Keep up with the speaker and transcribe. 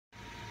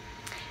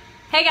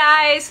Hey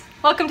guys,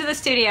 welcome to the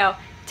studio.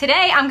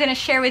 Today I'm going to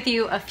share with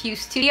you a few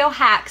studio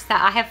hacks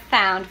that I have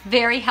found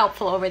very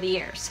helpful over the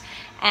years.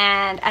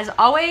 And as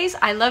always,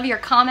 I love your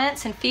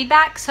comments and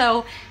feedback,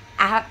 so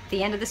at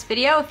the end of this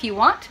video, if you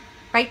want,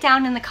 write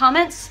down in the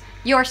comments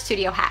your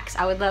studio hacks.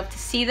 I would love to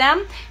see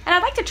them, and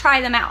I'd like to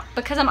try them out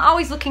because I'm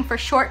always looking for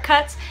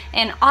shortcuts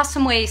and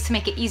awesome ways to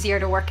make it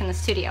easier to work in the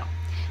studio.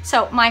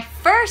 So my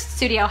first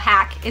studio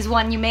hack is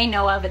one you may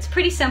know of. It's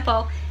pretty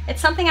simple. It's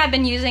something I've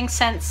been using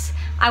since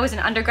I was an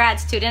undergrad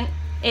student.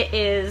 It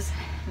is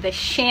the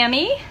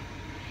chamois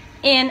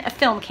in a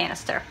film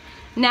canister.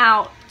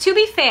 Now, to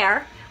be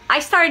fair, I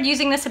started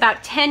using this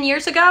about 10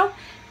 years ago.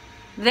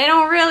 They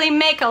don't really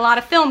make a lot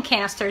of film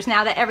canisters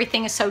now that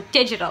everything is so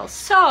digital.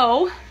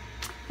 So,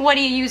 what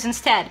do you use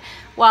instead?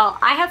 Well,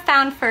 I have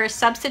found for a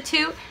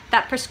substitute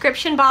that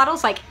prescription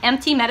bottles, like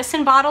empty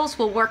medicine bottles,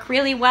 will work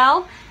really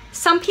well.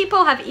 Some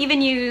people have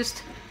even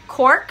used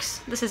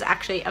corks. This is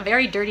actually a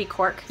very dirty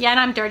cork. Yeah, and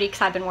I'm dirty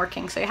because I've been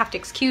working, so you have to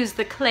excuse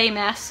the clay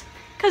mess,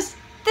 because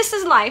this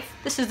is life.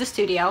 This is the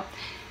studio.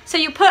 So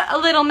you put a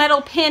little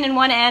metal pin in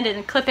one end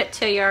and clip it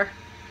to your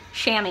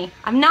chamois.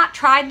 I've not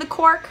tried the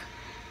cork,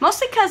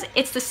 mostly because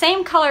it's the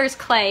same color as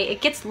clay.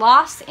 It gets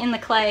lost in the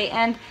clay,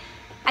 and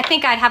I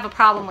think I'd have a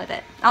problem with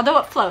it, although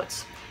it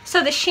floats.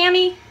 So the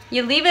chamois,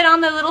 you leave it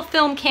on the little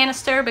film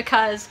canister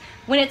because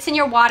when it's in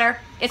your water,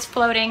 it's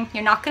floating.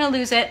 You're not going to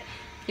lose it.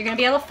 You're going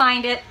to be able to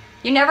find it.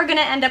 You're never going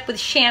to end up with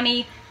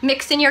chamois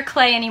mixed in your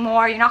clay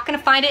anymore. You're not going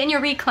to find it in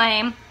your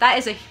reclaim. That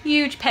is a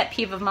huge pet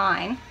peeve of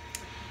mine.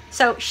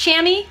 So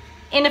chamois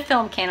in a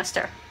film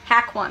canister,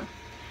 hack one.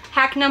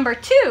 Hack number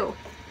two,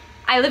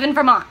 I live in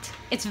Vermont.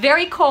 It's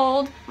very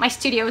cold. My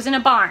studio is in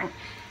a barn.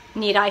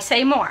 Need I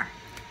say more?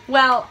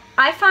 Well,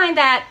 I find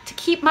that to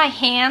keep my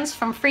hands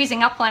from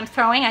freezing up while I'm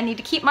throwing, I need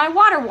to keep my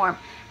water warm.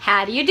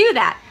 How do you do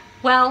that?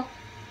 Well,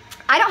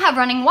 I don't have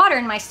running water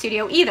in my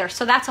studio either,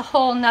 so that's a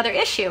whole nother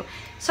issue.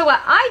 So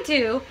what I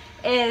do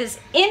is,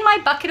 in my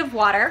bucket of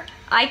water,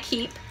 I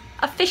keep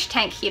a fish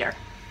tank heater.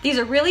 These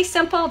are really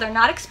simple, they're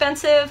not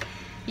expensive.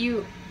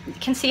 You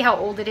can see how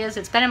old it is.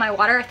 It's been in my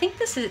water. I think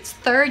this is its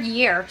third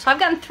year. So I've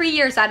gotten 3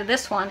 years out of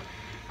this one.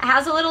 It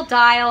has a little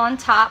dial on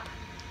top,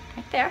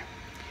 right there.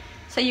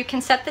 So you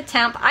can set the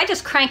temp. I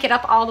just crank it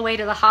up all the way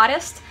to the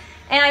hottest,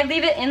 and I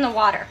leave it in the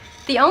water.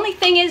 The only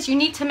thing is you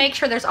need to make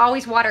sure there's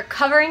always water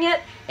covering it.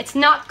 It's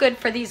not good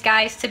for these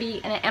guys to be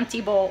in an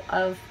empty bowl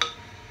of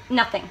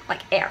nothing,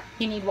 like air.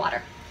 You need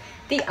water.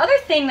 The other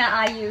thing that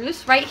I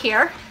use right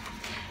here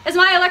is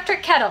my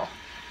electric kettle.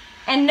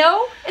 And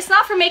no, it's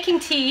not for making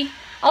tea,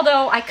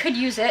 although I could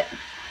use it,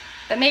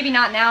 but maybe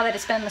not now that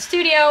it's been in the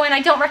studio, and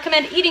I don't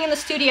recommend eating in the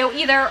studio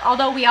either,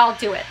 although we all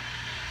do it.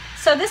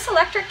 So this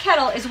electric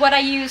kettle is what I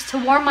use to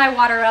warm my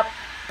water up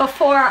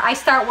before I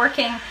start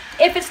working,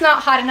 if it's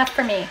not hot enough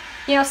for me.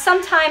 You know,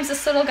 sometimes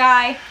this little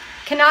guy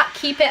cannot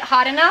keep it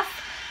hot enough,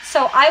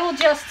 so I will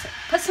just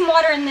put some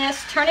water in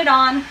this, turn it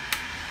on,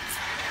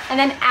 and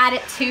then add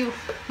it to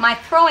my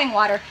throwing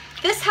water.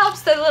 This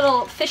helps the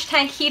little fish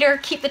tank heater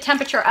keep the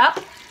temperature up.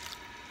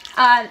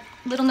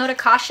 Little note of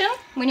caution,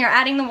 when you're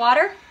adding the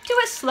water, do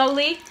it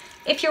slowly.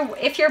 If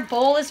your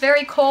bowl is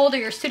very cold or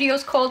your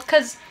studio's cold,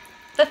 because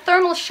the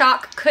thermal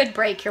shock could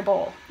break your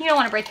bowl. You don't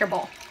want to break your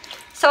bowl.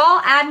 So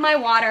I'll add my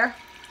water,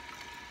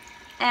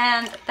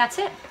 and that's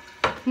it.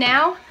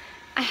 Now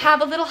I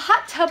have a little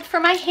hot tub for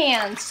my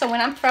hands, so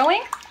when I'm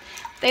throwing,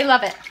 they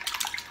love it.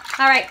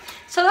 All right,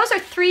 so those are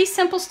 3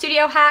 simple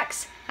studio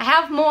hacks. I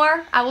have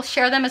more. I will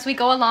share them as we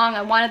go along.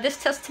 I wanted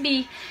this just to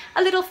be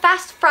a little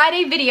Fast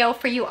Friday video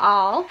for you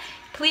all.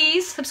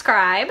 Please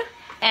subscribe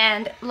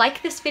and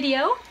like this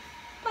video,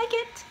 like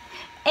it,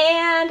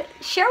 and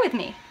share with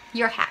me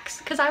your hacks,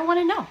 because I want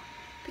to know.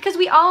 Because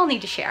we all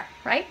need to share,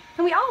 right?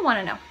 And we all want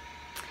to know.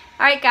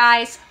 All right,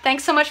 guys,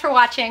 thanks so much for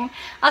watching.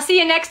 I'll see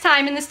you next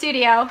time in the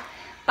studio.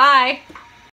 Bye.